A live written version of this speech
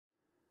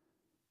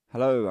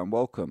Hello and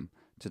welcome.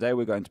 Today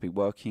we're going to be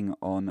working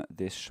on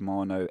this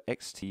Shimano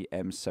XT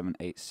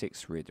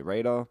M786 rear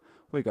derailleur.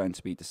 We're going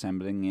to be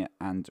disassembling it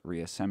and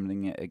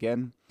reassembling it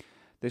again.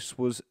 This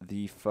was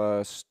the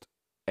first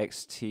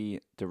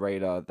XT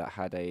derailleur that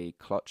had a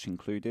clutch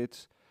included.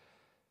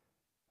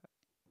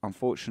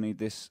 Unfortunately,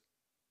 this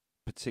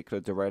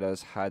particular derailleur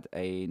has had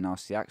a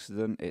nasty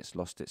accident. It's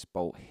lost its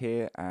bolt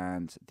here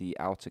and the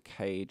outer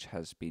cage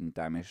has been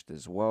damaged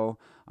as well.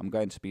 I'm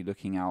going to be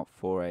looking out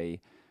for a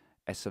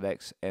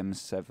SLX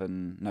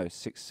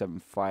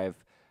M675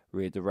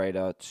 rear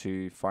derailleur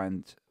to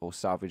find or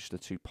salvage the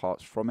two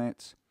parts from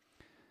it.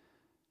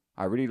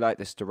 I really like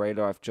this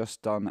derailleur. I've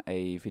just done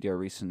a video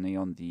recently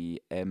on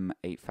the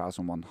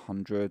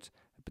M8100.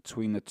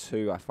 Between the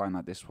two, I find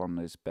that this one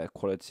is better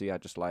quality. I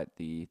just like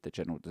the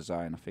general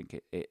design. I think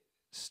it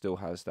still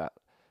has that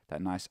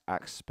nice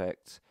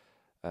aspect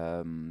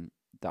that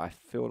I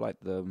feel like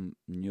the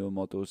newer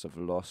models have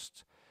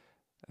lost.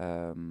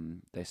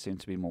 They seem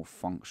to be more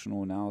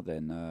functional now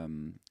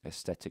than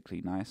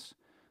aesthetically nice,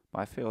 but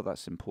I feel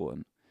that's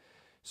important.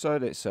 So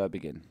let's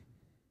begin.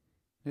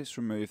 Let's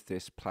remove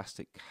this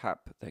plastic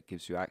cap that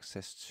gives you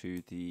access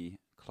to the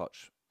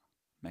clutch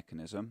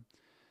mechanism.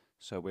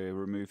 So we're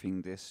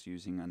removing this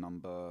using a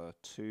number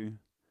 2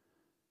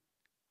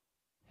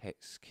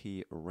 hex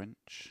key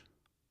wrench.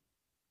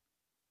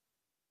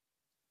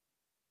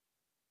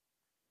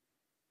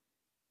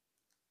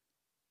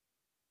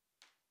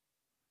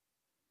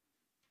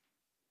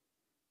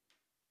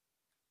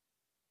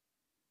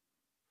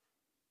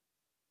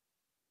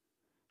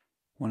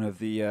 One of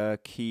the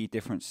key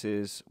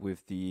differences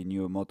with the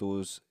newer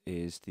models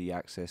is the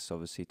access,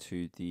 obviously,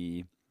 to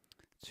the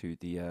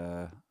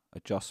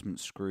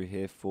adjustment screw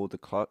here for the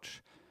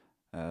clutch.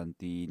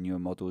 The newer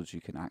models,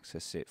 you can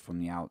access it from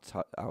the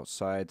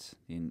outside,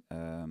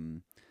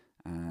 and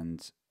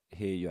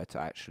here you had to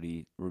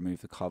actually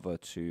remove the cover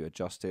to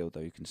adjust it,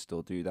 although you can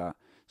still do that.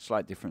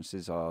 Slight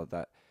differences are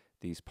that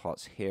these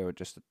parts here are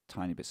just a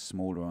tiny bit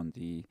smaller on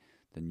the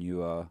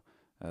newer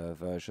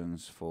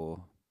versions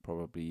for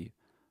probably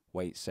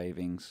weight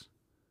savings.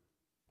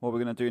 What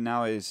we're going to do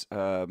now is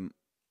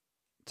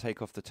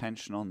take off the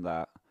tension on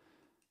that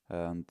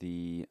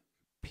the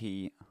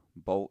P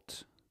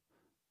bolt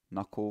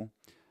knuckle.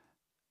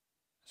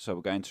 So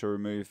we're going to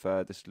remove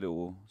this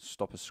little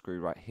stopper screw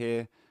right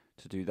here.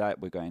 To do that,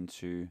 we're going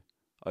to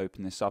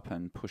open this up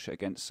and push it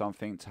against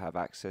something to have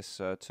access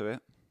to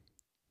it.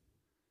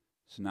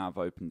 So now I've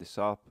opened this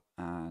up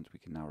and we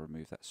can now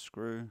remove that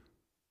screw.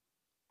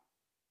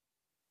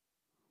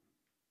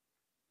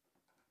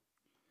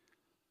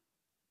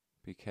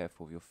 Be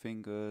careful with your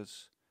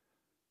fingers.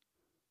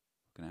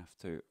 We're going to have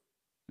to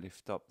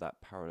lift up that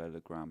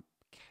parallelogram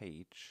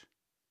cage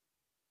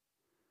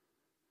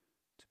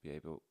to be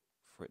able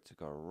for it to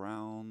go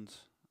around.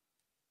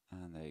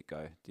 And there you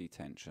go,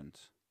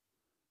 detensioned.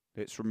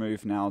 Let's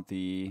remove now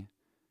the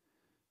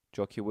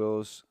jockey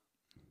wheels.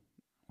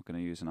 We're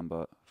going to use a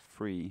number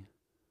 3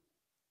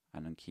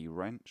 Allen key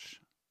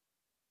wrench.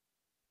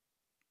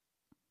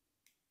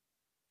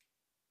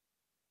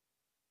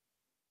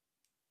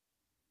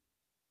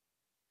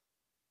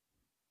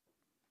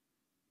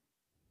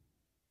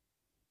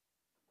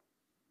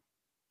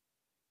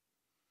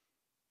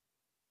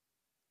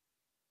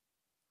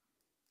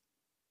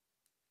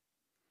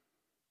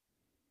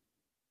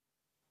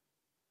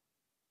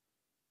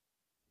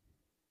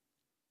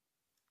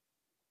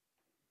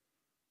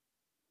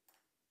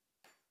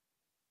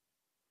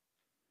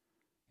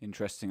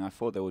 Interesting, I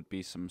thought there would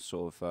be some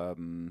sort of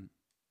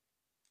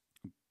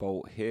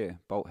bolt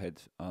here, bolt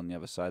head on the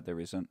other side. There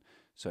isn't,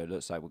 so it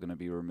looks like we're going to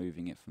be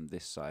removing it from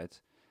this side,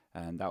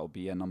 and that will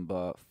be a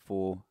number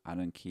 4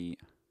 Allen key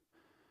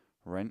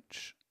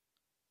wrench.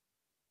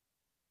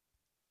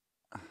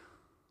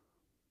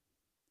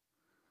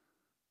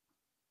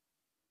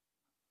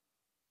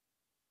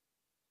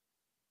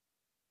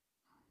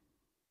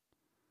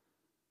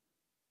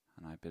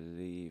 And I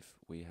believe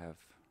we have,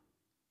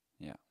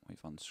 yeah, we've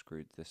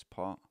unscrewed this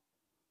part.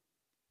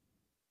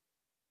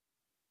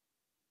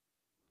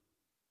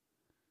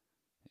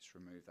 Let's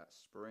remove that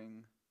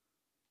spring.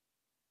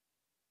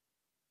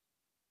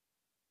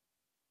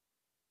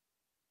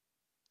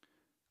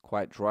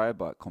 Quite dry,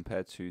 but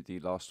compared to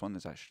the last one,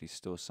 there's actually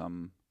still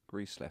some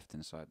grease left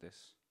inside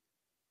this.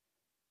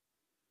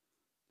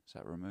 Does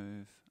that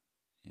remove?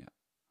 Yeah.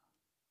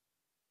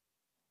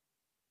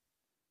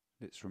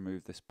 Let's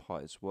remove this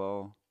part as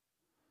well.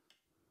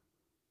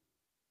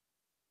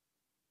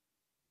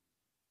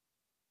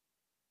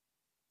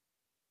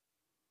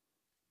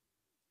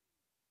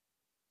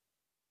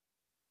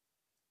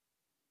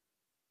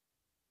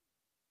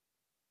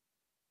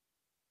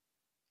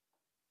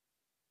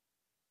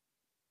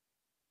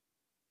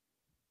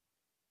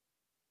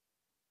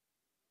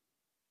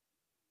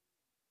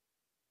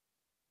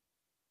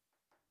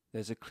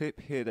 There's a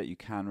clip here that you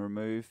can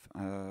remove.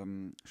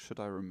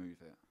 Should I remove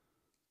it?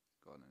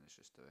 Go on, let's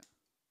just do it.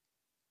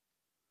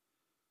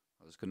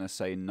 I was going to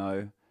say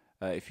no.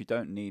 If you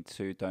don't need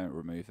to, don't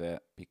remove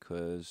it,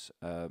 because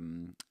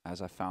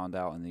as I found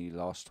out in the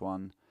last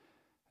one,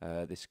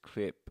 this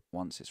clip,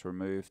 once it's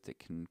removed, it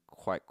can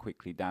quite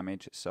quickly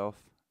damage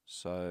itself.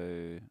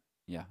 So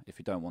yeah, if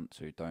you don't want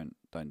to, don't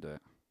do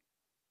it.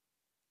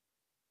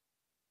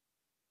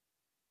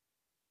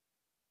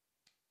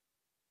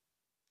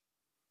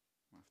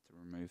 I have to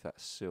remove that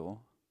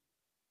seal.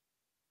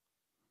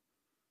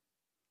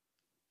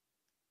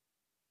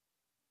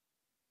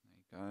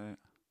 There you go.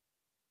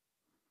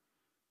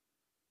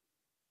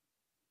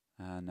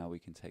 And now we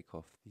can take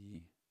off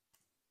the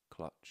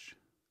clutch.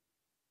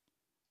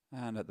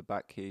 And at the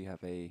back here you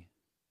have a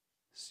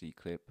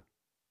C-clip.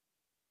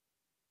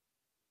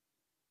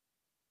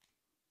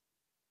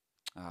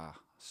 Ah,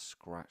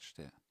 scratched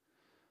it.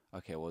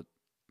 Okay, well,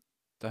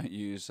 don't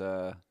use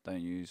a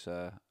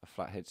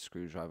flathead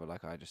screwdriver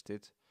like I just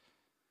did.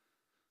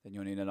 Then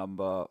you'll need a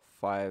number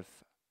 5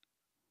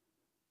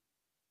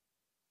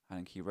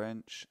 Allen key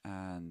wrench,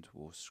 and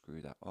we'll screw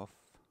that off.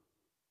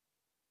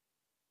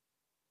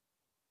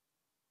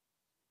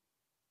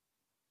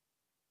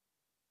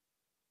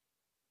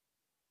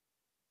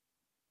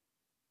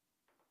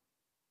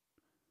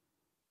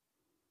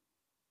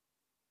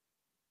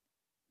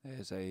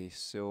 There's a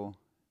seal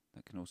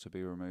that can also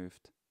be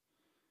removed.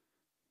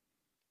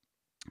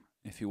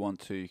 If you want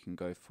to, you can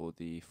go for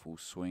the full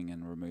swing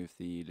and remove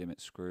the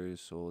limit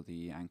screws or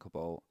the anchor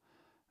bolt.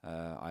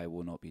 I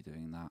will not be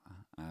doing that,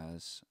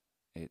 as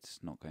it's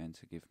not going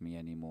to give me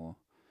any more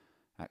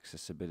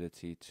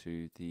accessibility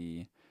to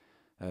the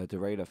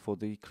derailleur for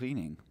the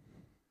cleaning.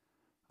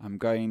 I'm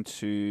going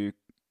to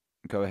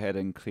go ahead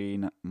and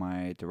clean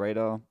my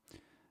derailleur,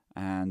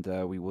 and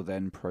we will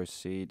then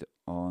proceed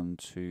on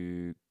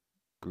to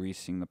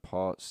greasing the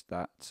parts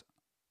that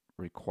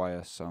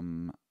require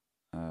some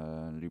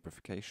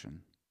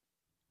lubrication.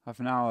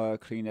 I've now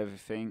cleaned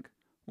everything.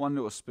 One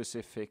little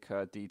specific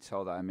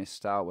detail that I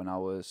missed out when I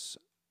was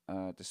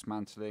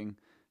dismantling,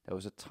 there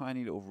was a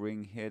tiny little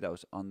ring here that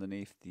was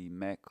underneath the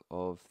mech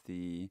of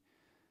the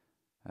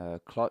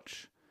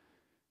clutch.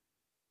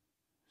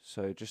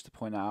 So just to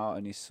point that out, I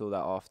only saw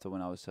that after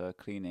when I was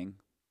cleaning.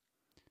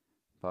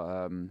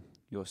 But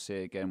you'll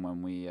see it again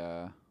when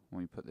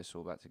we put this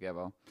all back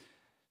together.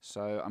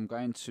 So I'm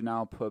going to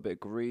now put a bit of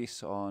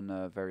grease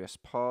on various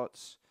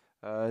parts,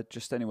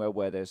 just anywhere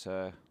where there's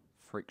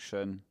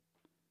friction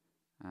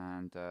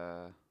and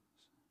a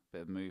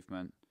bit of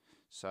movement.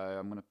 So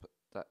I'm going to put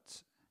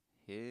that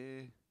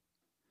here.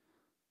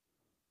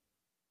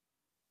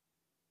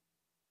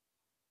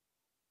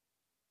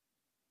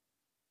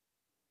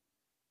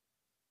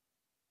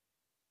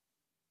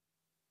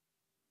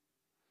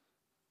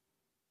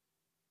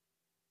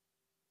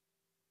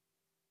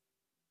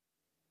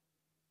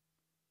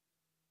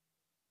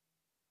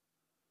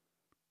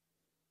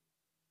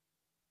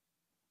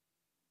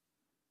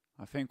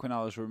 I think when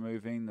I was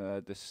removing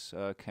this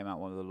came out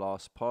one of the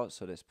last parts,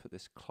 so let's put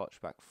this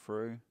clutch back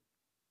through.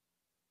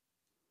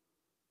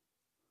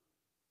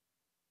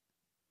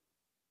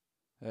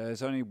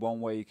 There's only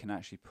one way you can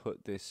actually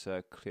put this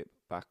clip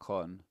back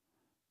on.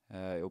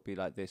 It'll be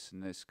like this,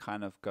 and it's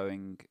kind of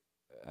going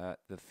at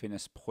the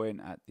thinnest point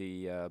at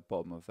the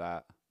bottom of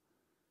that.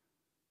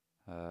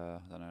 I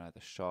don't know, the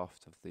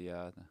shaft of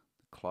the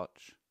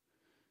clutch.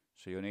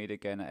 So you'll need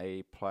again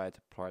a plier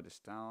to pry this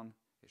down.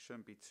 It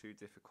shouldn't be too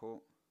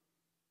difficult.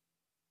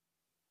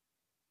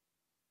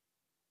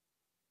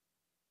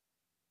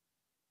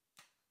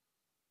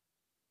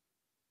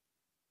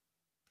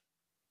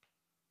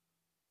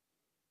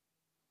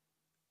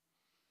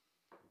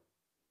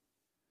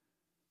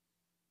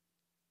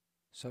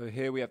 So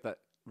here we have that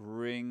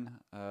ring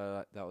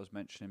that I was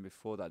mentioning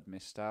before that I'd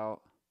missed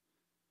out.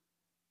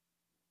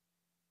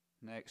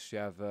 Next you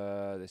have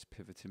this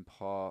pivoting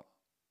part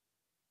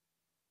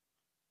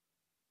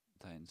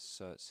that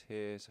inserts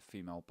here. It's a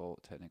female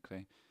bolt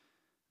technically.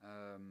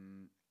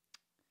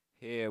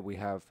 Here we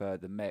have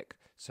the mech.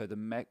 So the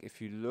mech, if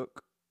you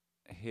look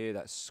here,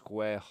 that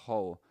square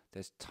hole,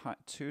 there's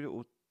two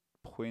little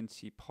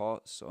pointy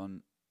parts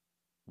on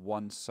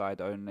one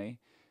side only.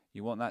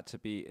 You want that to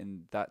be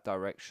in that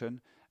direction,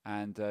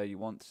 and you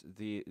want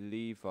the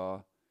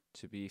lever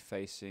to be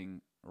facing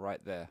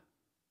right there.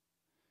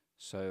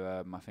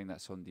 So I think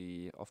that's on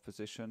the off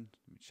position.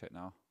 Let me check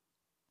now.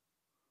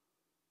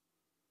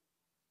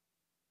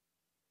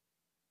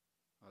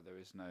 Oh, there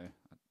is no,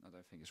 I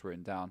don't think it's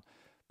written down.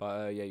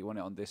 But yeah, you want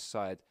it on this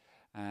side.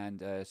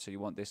 And so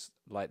you want this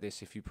like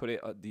this. If you put it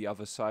at the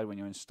other side when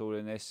you're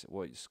installing this,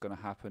 what's going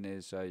to happen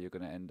is you're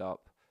going to end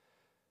up,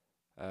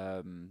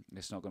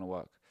 it's not going to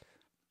work.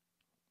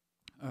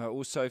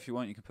 Also, if you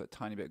want, you can put a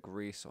tiny bit of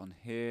grease on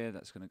here.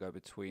 That's going to go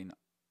between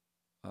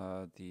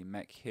the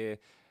mech here.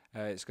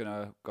 It's going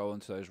to go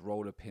onto those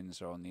roller pins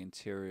that are on the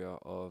interior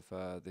of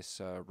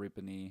this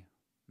ribbony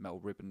metal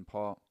ribbon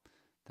part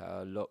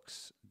that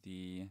locks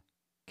the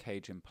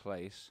cage in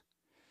place.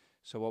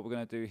 So what we're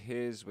going to do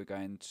here is we're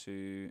going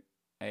to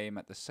aim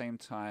at the same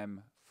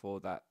time for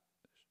that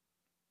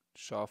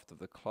shaft of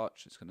the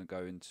clutch. It's going to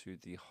go into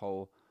the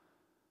hole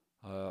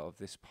of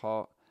this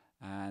part,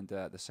 and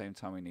at the same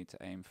time we need to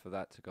aim for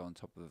that to go on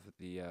top of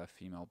the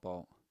female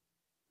bolt.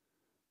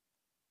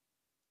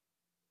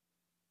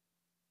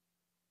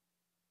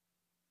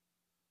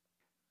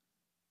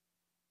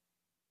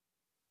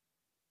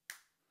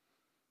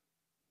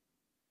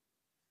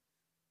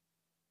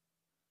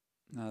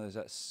 Now there's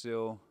that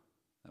seal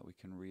that we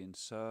can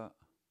reinsert.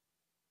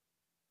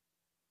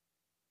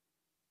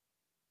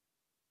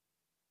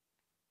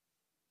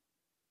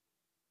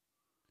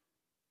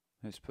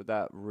 Let's put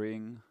that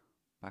ring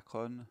back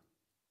on.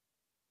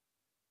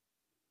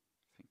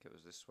 I think it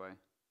was this way.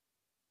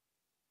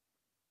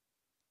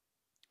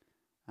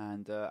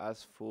 And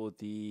as for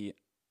the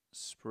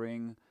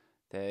spring,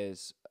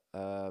 there's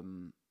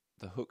the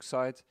hook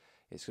side.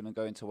 It's going to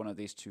go into one of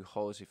these two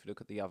holes. If you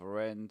look at the other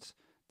end,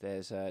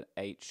 there's an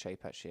H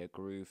shape, actually,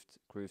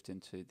 grooved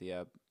into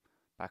the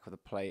back of the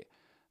plate.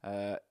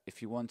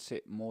 If you want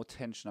it more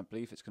tension, I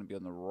believe it's going to be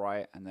on the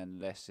right, and then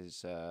less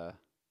is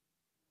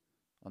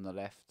on the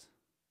left.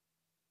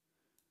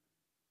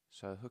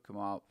 So hook them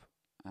up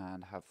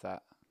and have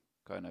that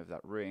going over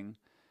that ring.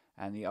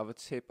 And the other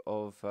tip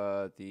of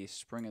the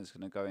spring is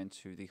going to go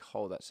into the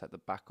hole that's at the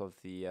back of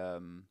the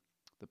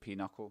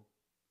P-knuckle.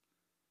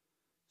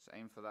 So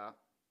aim for that.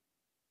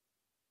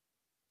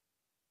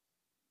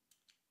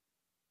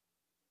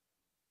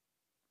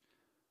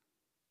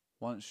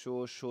 Once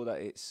you're sure that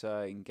it's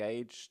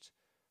engaged,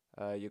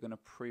 you're going to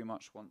pretty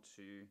much want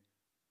to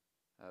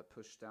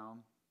push down.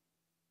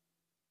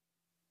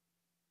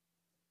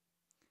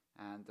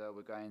 And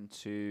we're going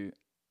to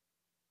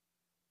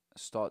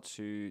start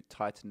to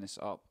tighten this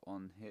up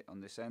on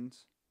this end.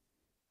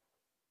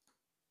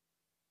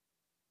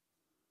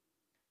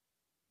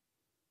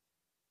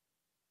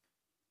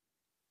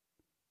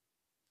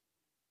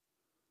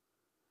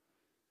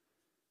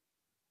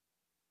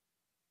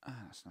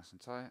 That's nice and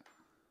tight.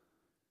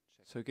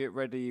 So get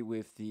ready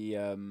with the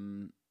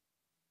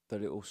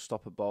little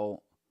stopper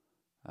bolt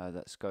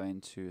that's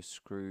going to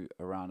screw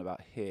around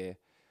about here.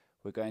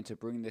 We're going to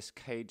bring this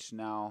cage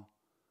now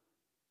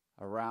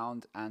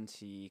around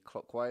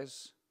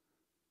anti-clockwise.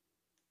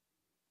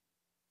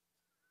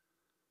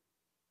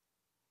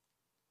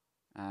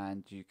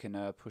 And you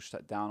can push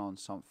that down on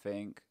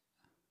something.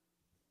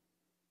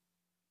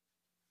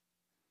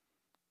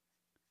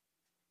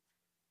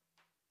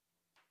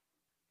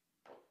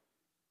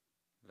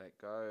 Let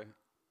go.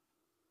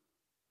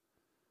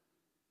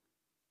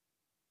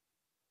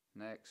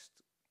 Next,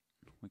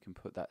 we can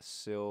put that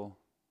seal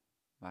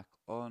back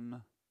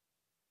on.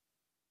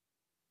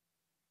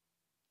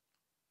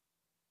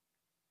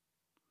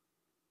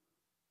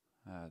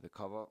 The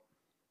cover.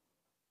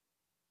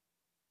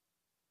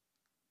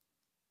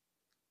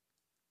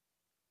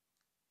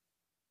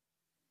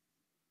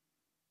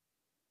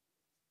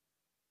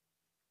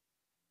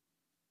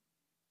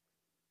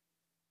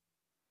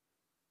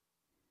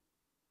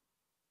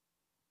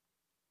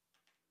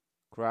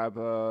 Grab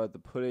the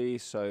pulley,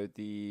 so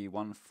the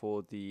one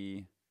for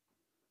this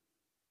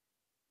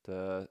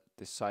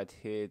side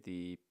here,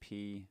 the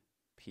P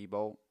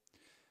bolt.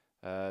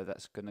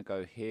 That's gonna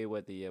go here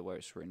where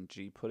it's written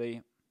G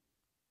pulley.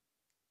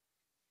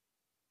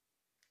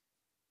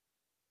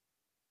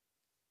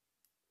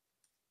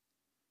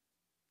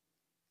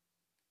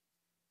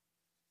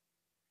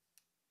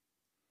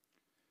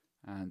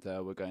 And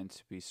we're going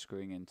to be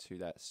screwing into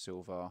that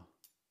silver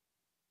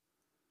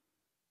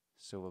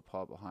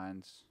part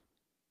behind.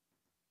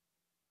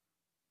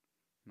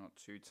 Not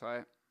too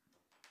tight.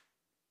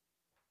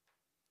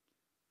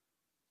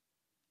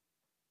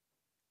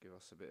 Give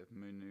us a bit of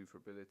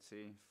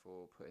maneuverability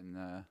for putting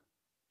the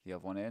other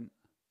one in.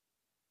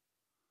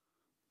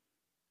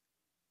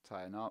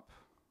 Tighten up.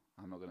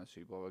 I'm not going to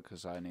too bother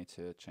because I need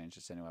to change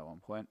this anyway at one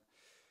point.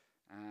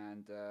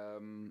 And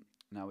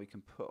now we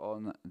can put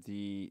on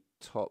the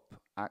top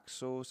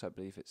axles. I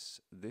believe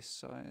it's this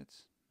side.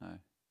 No,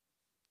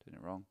 doing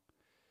it wrong.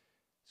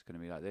 It's going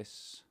to be like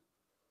this.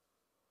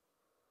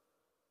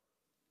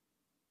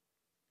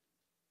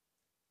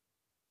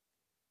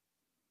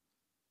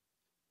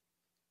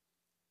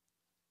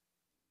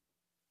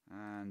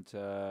 And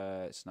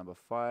it's number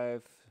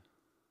 5 to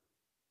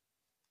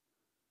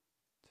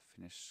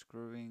finish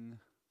screwing.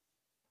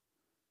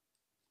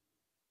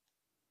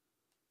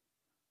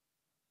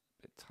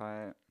 A bit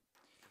tight.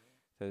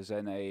 There's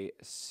then a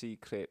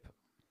C-clip.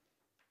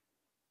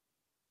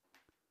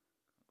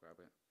 Grab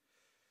it.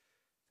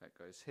 That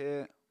goes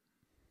here.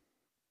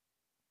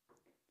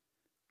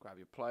 Grab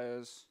your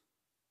pliers.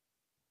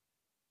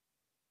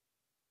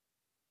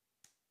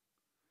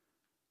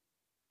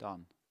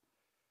 Done.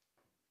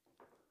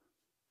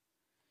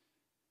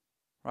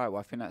 Right,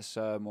 well, I think that's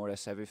more or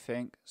less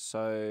everything.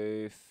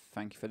 So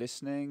thank you for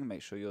listening.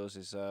 Make sure yours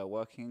is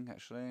working,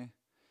 actually.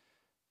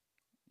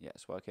 Yeah,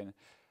 it's working.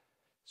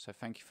 So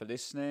thank you for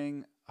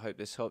listening. I hope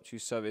this helped you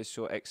service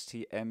your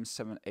XT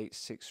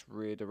M786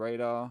 rear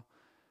derailleur.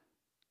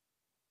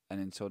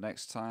 And until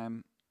next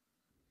time,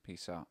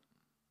 peace out.